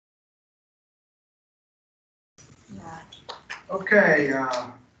Okay.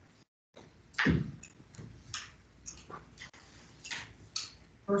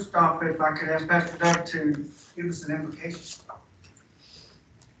 First off, if I could ask Pastor Doug to give us an invocation.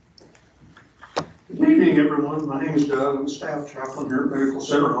 Good evening, everyone. My name is Doug. I'm staff chaplain here at Medical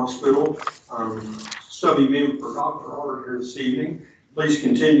Center Hospital. I'm subbing in for Dr. Hart here this evening. Please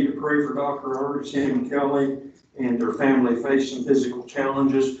continue to pray for Dr. Hart, Sam and Kelly, and their family facing physical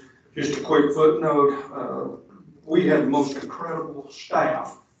challenges. Just a quick footnote, we have the most incredible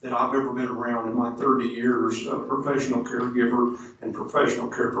staff that I've ever been around in my 30 years of professional caregiver and professional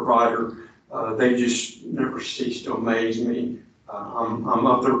care provider. They just never cease to amaze me. I'm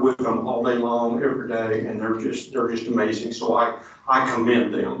up there with them all day long, every day, and they're just amazing. So I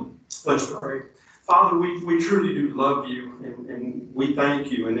commend them. Let's pray. Father, we truly do love you, and we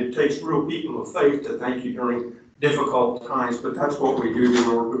thank you. And it takes real people of faith to thank you during difficult times, but that's what we do,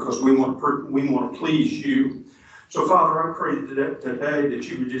 Lord, because we want to please you. So, Father, I pray today that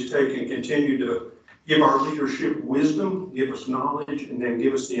you would just take and continue to give our leadership wisdom, give us knowledge, and then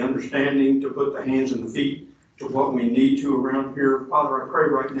give us the understanding to put the hands and the feet to what we need to around here. Father, I pray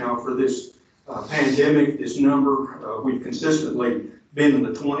right now for this pandemic, this number. We've consistently been in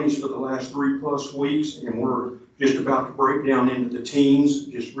the 20s for the last 3+ weeks, and we're just about to break down into the teens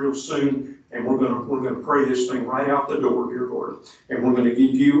just real soon. And we're gonna pray this thing right out the door, dear Lord. And we're gonna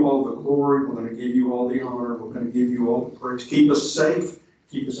give you all the glory. We're gonna give you all the honor. We're gonna give you all the praise. Keep us safe.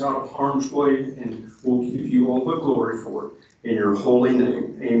 Keep us out of harm's way, and we'll give you all the glory for it. In your holy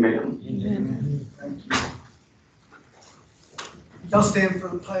name, amen. Amen. Thank you. Y'all stand for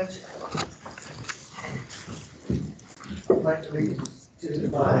the pledge. I'd like to lead to the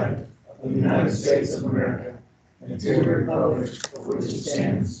flag of the United States of America and to the republic for which it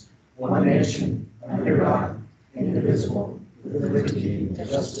stands, one nation, under God, indivisible, with liberty and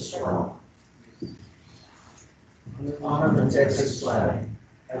justice for all. Honor the Texas flag.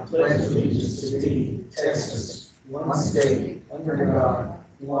 I pledge allegiance to thee, Texas, one state, under God,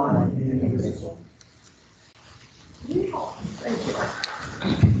 one and indivisible. Thank you.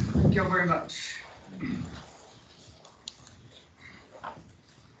 Thank you very much.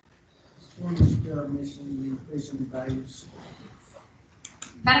 Mission, vision, values.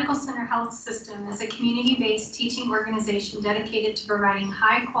 Medical Center Health System is a community-based teaching organization dedicated to providing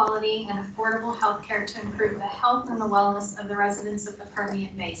high-quality and affordable health care to improve the health and the wellness of the residents of the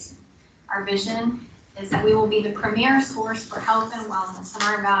Permian Basin. Our vision is that we will be the premier source for health and wellness, and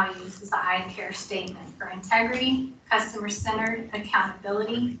our values is the I-CARE statement for integrity, customer-centered,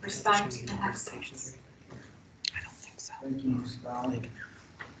 accountability, respect, and excellence. I don't think so. Thank you, Ms. Bowden.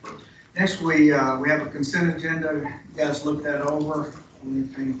 Next, we have a consent agenda. You guys look that over. We'll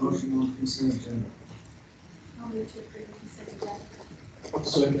entertain a motion on the consent agenda. I'll move to approve the consent agenda.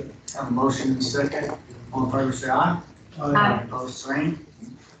 Second. Have a motion and a second. All in favor, say aye. Aye. Opposed, same.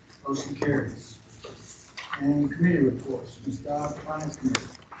 Motion carries. And committee reports. Ms. Dodd, Finance Committee.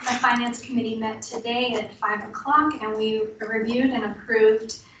 The Finance Committee met today at 5 o'clock, and we reviewed and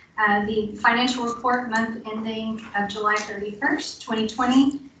approved the financial report month ending of July 31st,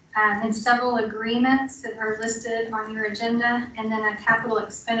 2020, and several agreements that are listed on your agenda, and then a capital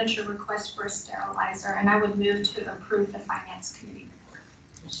expenditure request for a sterilizer. And I would move to approve the Finance Committee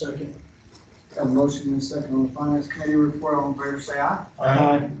report. Second. Have a motion and a second on the Finance Committee report. All in favor, say aye.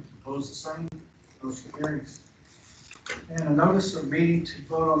 Aye. Opposed, the same. Motion carries. And a notice of meeting to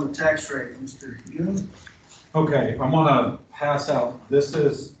vote on the tax rate. Mr. Ewing. Okay, I'm gonna pass out, this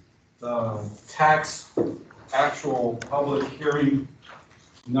is the tax actual public hearing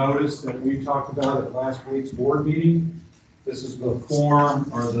notice that we talked about at last week's board meeting. This is the form,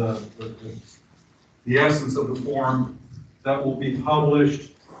 or the essence of the form that will be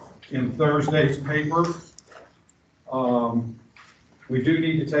published in Thursday's paper. We do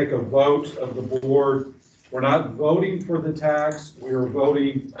need to take a vote of the board. We're not voting for the tax. We are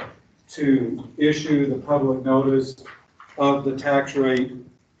voting to issue the public notice of the tax rate,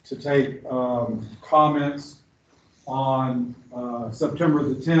 to take comments on September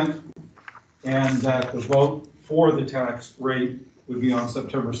the 10th, and that the vote for the tax rate would be on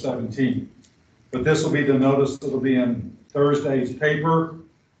September 17th. But this will be the notice that will be in Thursday's paper.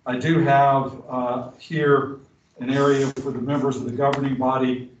 I do have here an area for the members of the governing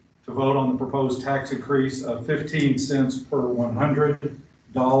body to vote on the proposed tax increase of 15 cents per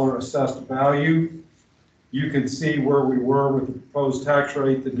 $100 assessed value. You can see where we were with the proposed tax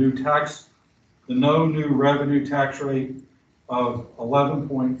rate, the no new revenue tax rate of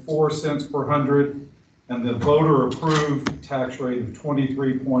 11.4 cents per 100, and the voter approved tax rate of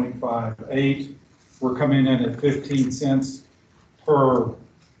 23.58. We're coming in at 15 cents per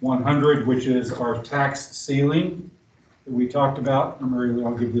 100, which is our tax ceiling that we talked about. And Mary,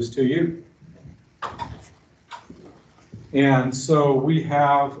 I'll give this to you. And so we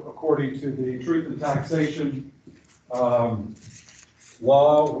have, according to the truth in taxation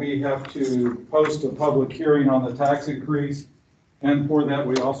law, we have to post a public hearing on the tax increase. And for that,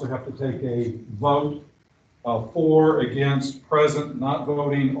 we also have to take a vote for, against, present, not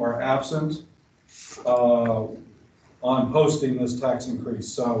voting, or absent on posting this tax increase.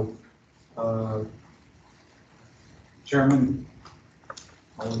 So, Chairman,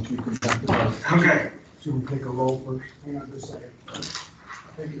 I'll let you conduct the vote. Okay. Should we take a roll first? Hang on just a second.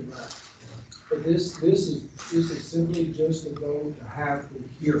 Thank you, Matt. But this is simply just a vote to have the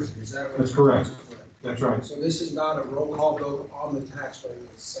hearing, is that right? That's correct. That's right. So this is not a roll call vote on the tax rate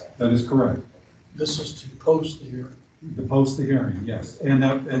itself. That is correct. This is to post the hearing. To post the hearing, yes. And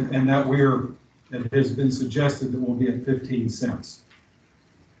that it has been suggested that we'll be at 15 cents.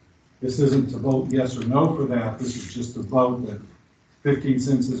 This isn't to vote yes or no for that. This is just a vote that 15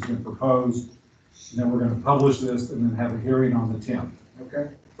 cents has been proposed. And then we're going to publish this and then have a hearing on the 10th. Okay,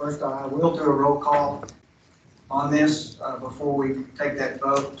 first I will do a roll call on this before we take that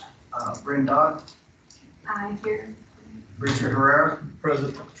vote. Brenda Dodd, I hear. Richard Herrera,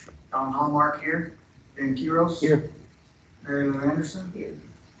 Present. Don Hallmark here, Ben Quiros. Here. Mary Lou Anderson. Here.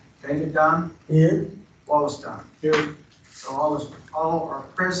 David Dunn, Here. Wallace Dunn. Here. So all are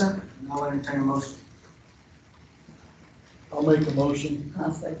present, and I'll entertain a motion. I'll make the motion.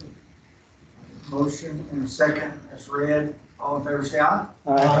 I'll second. Motion and a second as read. All in favor, say aye.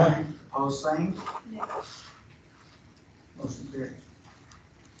 Aye. Opposed, same. No. Motion carries.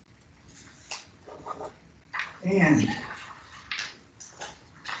 And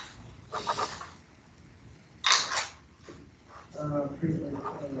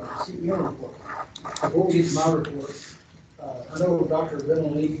CEO report. Before we get to my report, I know Dr.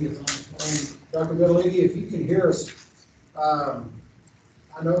 Benalidi is on the phone. Dr. Benalidi, if you can hear us, I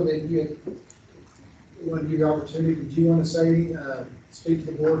know that you want to give you the opportunity. Did you want to say, speak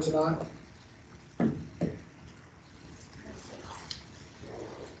to the board tonight?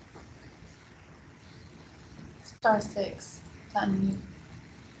 *6 to unmute.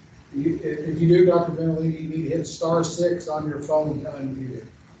 If you do, Dr. Benalidi, you need to hit *6 on your phone to unmute it.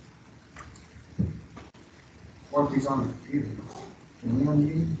 what if he's on the computer? Can we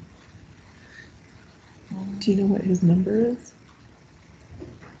unmute? Do you know what his number is?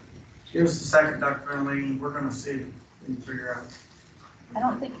 Give us a second, Dr. Burnley. We're gonna see if we can figure out. I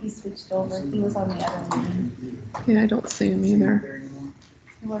don't think he switched over. He was on the other meeting. Yeah, I don't see him See either. there anymore.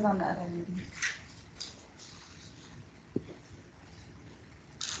 He was on the other meeting.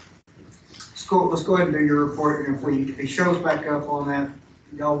 Let's go ahead and do your report, and if he shows back up on that,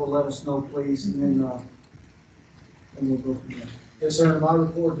 y'all will let us know, please, and then we'll go from there. Yes, sir. In my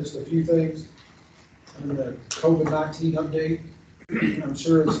report, just a few things. Under the COVID-19 update, I'm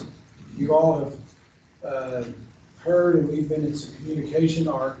sure as you all have heard, and we've been in some communication,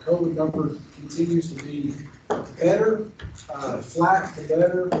 our COVID number continues to be better, flat to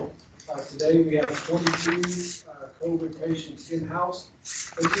better. Today we have 22 COVID patients in-house.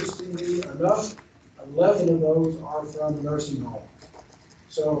 Interestingly enough, 11 of those are from nursing home.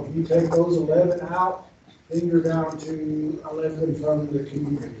 So if you take those 11 out, then you're down to 11 from the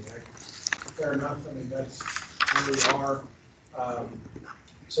community. Fair enough. I mean, that's where we are.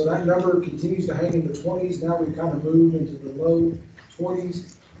 So that number continues to hang in the 20s. Now we've kind of moved into the low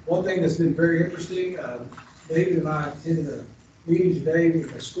 20s. One thing that's been very interesting, David and I attended a meeting today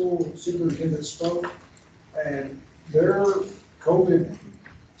with the school superintendent spoke, and their COVID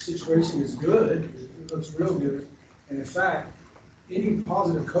situation is good. It looks real good. And in fact, any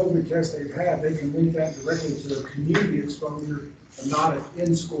positive COVID test they've had, they can link that directly to their community exposure and not an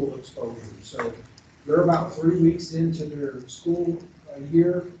in-school exposure. So they're about 3 weeks into their school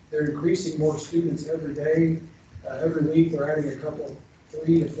year. They're increasing more students every day. Every week they're adding a couple,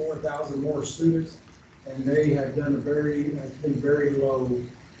 3,000 to 4,000 more students. And they have done it's been very low,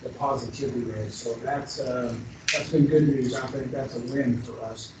 the positivity rate. So that's been good news. I think that's a win for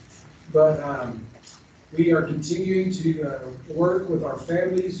us. But we are continuing to work with our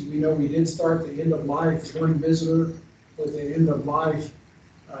families. We know we did start the end of life, one visitor with the end of life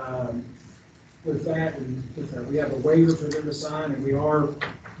with that. And we have a waiver for them to sign, and we are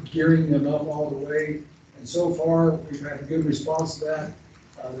gearing them up all the way. And so far, we've had a good response to that.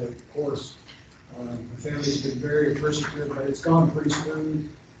 Of course, the family's been very appreciative, but it's gone pretty smooth.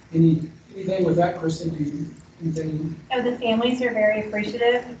 Anything with that, Kristen? Anything? Oh, the families are very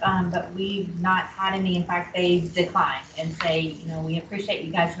appreciative, but we've not had any. In fact, they decline and say, we appreciate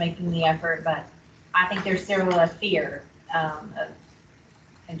you guys making the effort, but I think there's still a fear of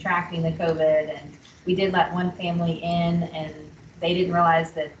contracting the COVID. And we did let one family in, and they didn't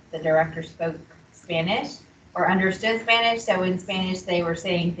realize that the director spoke Spanish or understood Spanish. So in Spanish, they were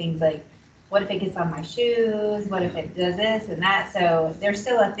saying things like, what if it gets on my shoes? What if it does this and that? So there's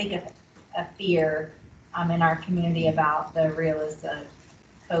still, I think, a fear in our community about the realist of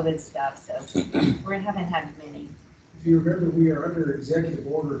COVID stuff. So we haven't had many. If you remember, we are under executive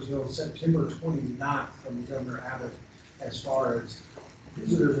order until September 29th from Governor Abbott as far as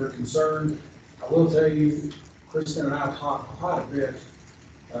visitors are concerned. I will tell you, Kristen and I talked quite a bit,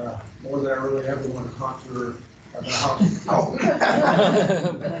 more than I really ever want to talk to her about. I'm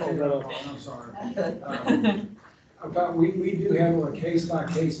sorry. About, we do handle a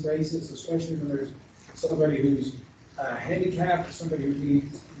case-by-case basis, especially when there's somebody who's handicapped, somebody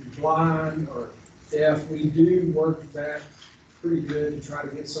who's blind or deaf. We do work that pretty good to try to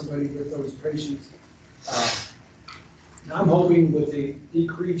get somebody with those patients. I'm hoping with the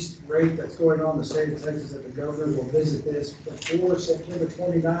decreased rate that's going on in the state of Texas that the governor will visit this before September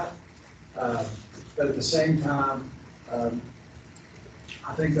 29th. But at the same time,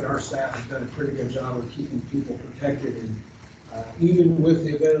 I think that our staff has done a pretty good job of keeping people protected, and even with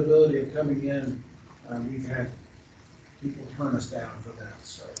the availability of coming in, we've had people turn us down for that.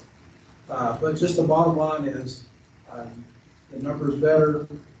 So, but just the bottom line is the number's better.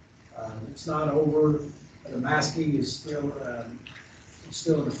 It's not over. The masking is still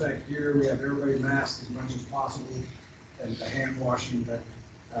in effect here. We have everybody masked as much as possible, and the hand washing. But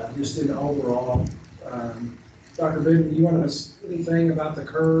just in overall. Dr. Benton, you want to say anything about the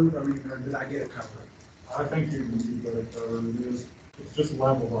curve? I mean, or did I get it covered? I think you got it covered. It's just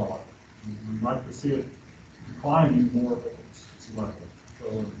leveled off. We'd like to see it declining more, but it's level.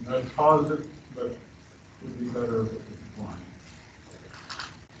 So that's positive, but it would be better if it was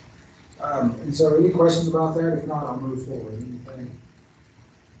declining. And so any questions about that? If not, I'll move forward. Anything?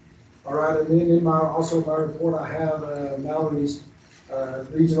 All right, and then in my report, I have Mallory's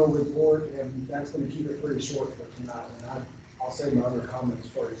regional report, and that's going to keep it pretty short for tonight. And I'll save my other comments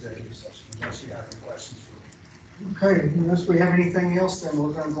for executive session unless you have any questions for me. Okay, unless we have anything else, then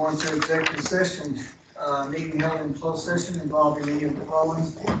we're going to go into executive session. Meeting held in closed session involving any of the following.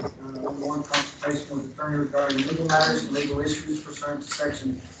 Number one, consultation with attorney regarding legal matters and legal issues pursuant to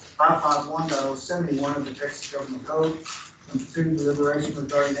section 551.071 of the Texas Government Code. Number two, deliberation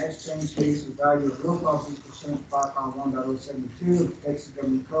regarding exchange fees and value of real property pursuant to 551.072 of the Texas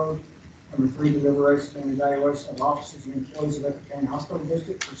Government Code. Number three, deliberation and evaluation of officers and employees of Ector County Hospital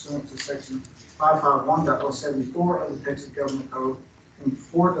District pursuant to section 551.074 of the Texas Government Code. Number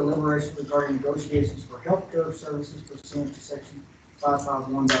four, deliberation regarding negotiations for healthcare services pursuant to section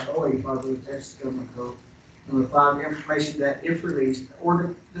 551.085 of the Texas Government Code. Number five, information that, if released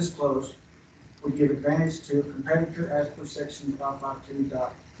or disclosed, would give advantage to a competitor as per section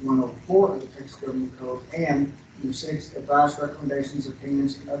 552.104 of the Texas Government Code. And number six, advice, recommendations,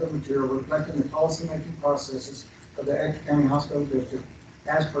 opinions, and other material reflecting the policymaking processes of the Ector County Hospital District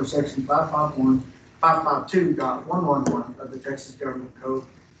as per section 552.111 of the Texas Government Code.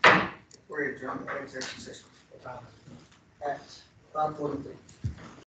 We're adjourned at executive session at 5:43.